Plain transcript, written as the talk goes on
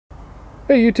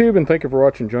Hey YouTube, and thank you for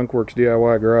watching Junkworks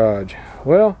DIY Garage.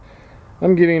 Well,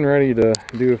 I'm getting ready to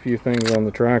do a few things on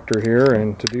the tractor here,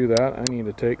 and to do that I need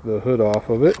to take the hood off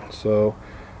of it. So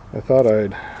I thought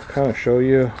I'd kind of show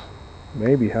you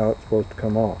maybe how it's supposed to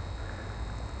come off.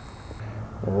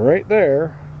 Right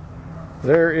there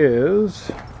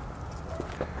is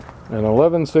an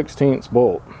 11/16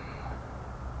 bolt,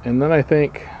 and then I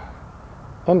think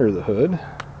under the hood,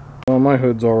 well, my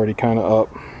hood's already kind of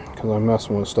up because I'm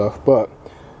messing with stuff, but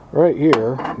right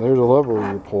here there's a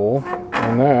lever you pull,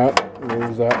 and that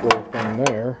is that little thing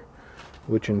there,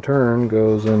 which in turn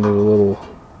goes into the little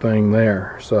thing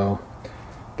there. So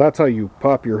that's how you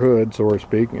pop your hood, so to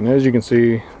speak. And as you can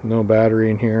see, no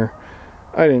battery in here.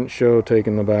 I didn't show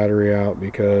taking the battery out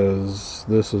because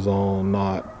this is all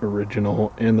not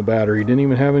original, and the battery didn't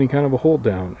even have any kind of a hold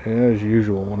down, as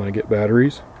usual when I get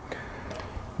batteries.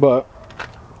 But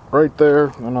right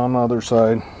there and on the other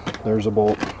side there's a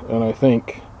bolt, and I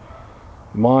think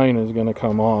mine is going to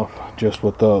come off just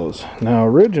with those. Now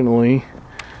originally,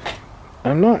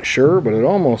 I'm not sure, but it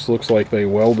almost looks like they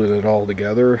welded it all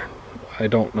together. I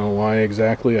don't know why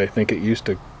exactly. I think it used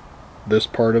to, this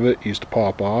part of it used to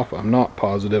pop off. I'm not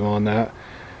positive on that,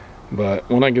 but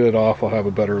when I get it off I'll have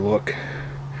a better look.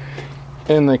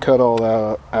 And they cut all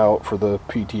that out for the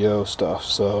PTO stuff,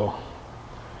 so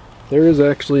there is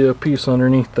actually a piece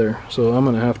underneath there, so I'm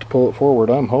going to have to pull it forward.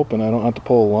 I'm hoping I don't have to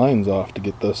pull the lines off to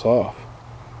get this off.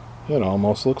 It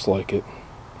almost looks like it.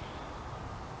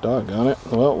 Doggone it.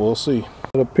 Well, we'll see.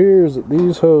 It appears that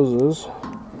these hoses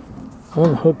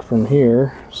unhook from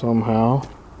here somehow,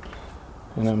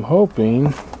 and I'm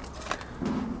hoping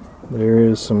there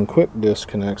is some quick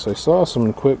disconnects. I saw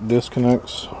some quick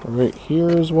disconnects. Right here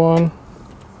is one.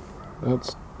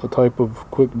 That's a type of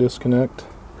quick disconnect.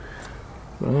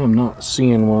 I'm not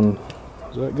seeing one.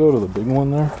 Does that go to the big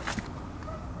one there?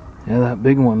 Yeah, that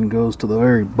big one goes to the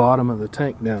very bottom of the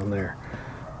tank down there.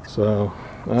 So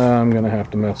I'm gonna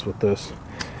have to mess with this.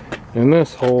 And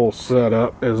this whole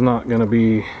setup is not gonna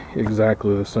be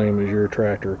exactly the same as your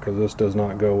tractor, because this does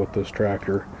not go with this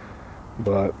tractor.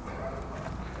 But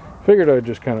figured I'd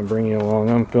just kind of bring you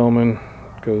along. I'm filming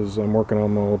because I'm working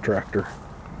on my old tractor.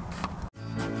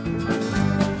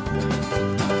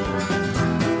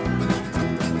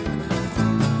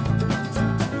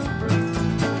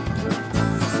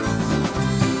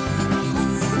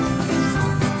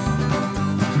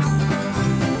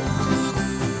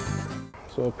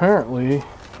 So apparently,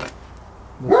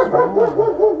 I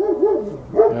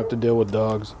have to deal with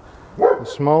dogs. The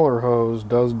smaller hose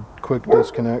does quick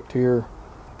disconnect here.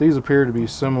 These appear to be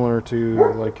similar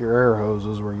to like your air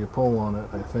hoses where you pull on it,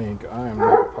 I think. I am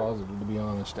not positive, to be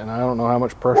honest. And I don't know how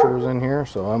much pressure is in here,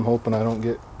 so I'm hoping I don't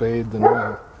get bathed in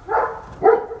oil.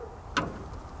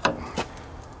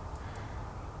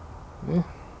 A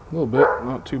little bit,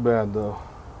 not too bad though.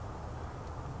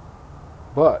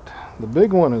 But the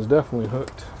big one is definitely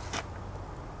hooked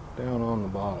down on the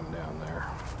bottom down there.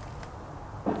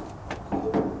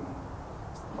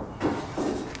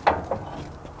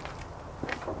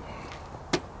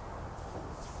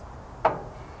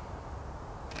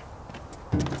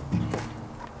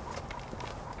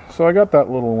 So I got that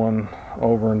little one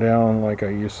over and down like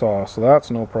you saw, so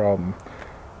that's no problem.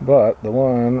 But the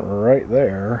one right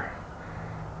there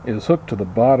is hooked to the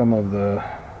bottom of the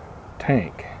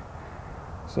tank.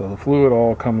 So the fluid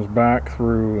all comes back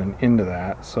through and into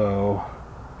that. So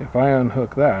if I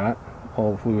unhook that,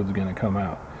 all the fluid's going to come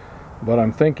out. But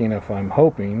I'm thinking, I'm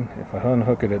hoping, if I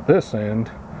unhook it at this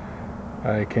end,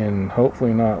 I can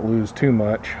hopefully not lose too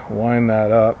much, wind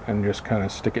that up, and just kind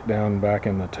of stick it down back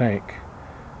in the tank.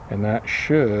 And that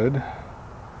should,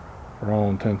 for all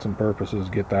intents and purposes,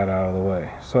 get that out of the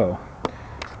way. So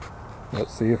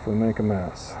let's see if we make a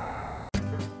mess.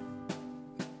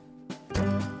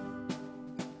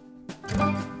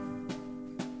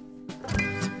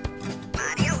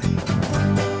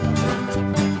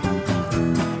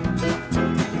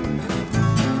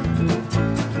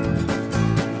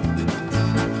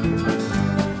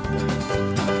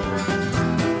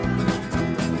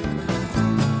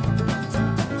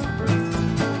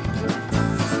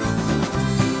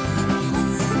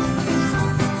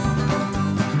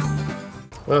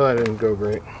 Well, that didn't go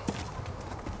great.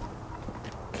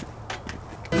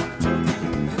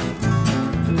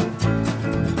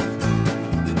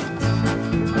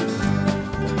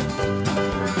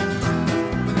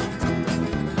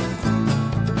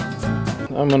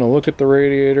 I'm going to look at the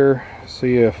radiator,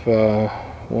 see if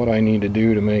what I need to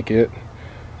do to make it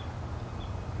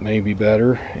maybe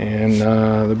better. And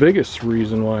the biggest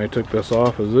reason why I took this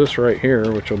off is this right here,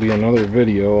 which will be another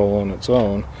video all on its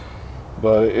own.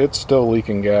 but it's still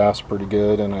leaking gas pretty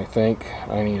good, and I think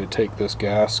I need to take this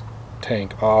gas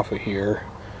tank off of here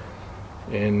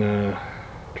and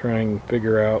try and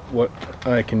figure out what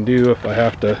I can do if I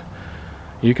have to.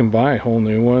 You can buy whole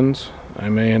new ones. I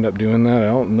may end up doing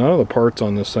that. None of the parts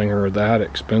on this thing are that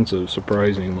expensive,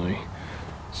 surprisingly.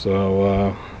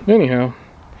 So anyhow,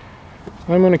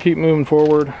 I'm going to keep moving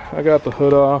forward. I got the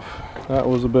hood off. That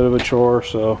was a bit of a chore,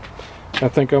 so I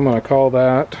think I'm going to call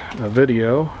that a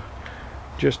video,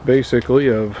 just basically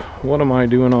of what am I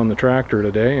doing on the tractor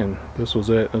today. And this was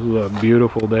it. This was a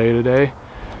beautiful day today,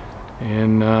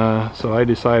 and so I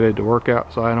decided to work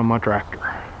outside on my tractor.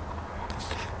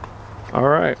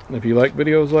 Alright, if you like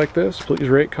videos like this, please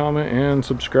rate, comment, and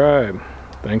subscribe.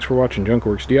 Thanks for watching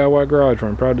Junkworks DIY Garage, where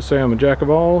I'm proud to say I'm a jack of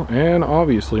all and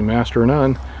obviously master of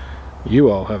none. You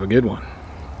all have a good one.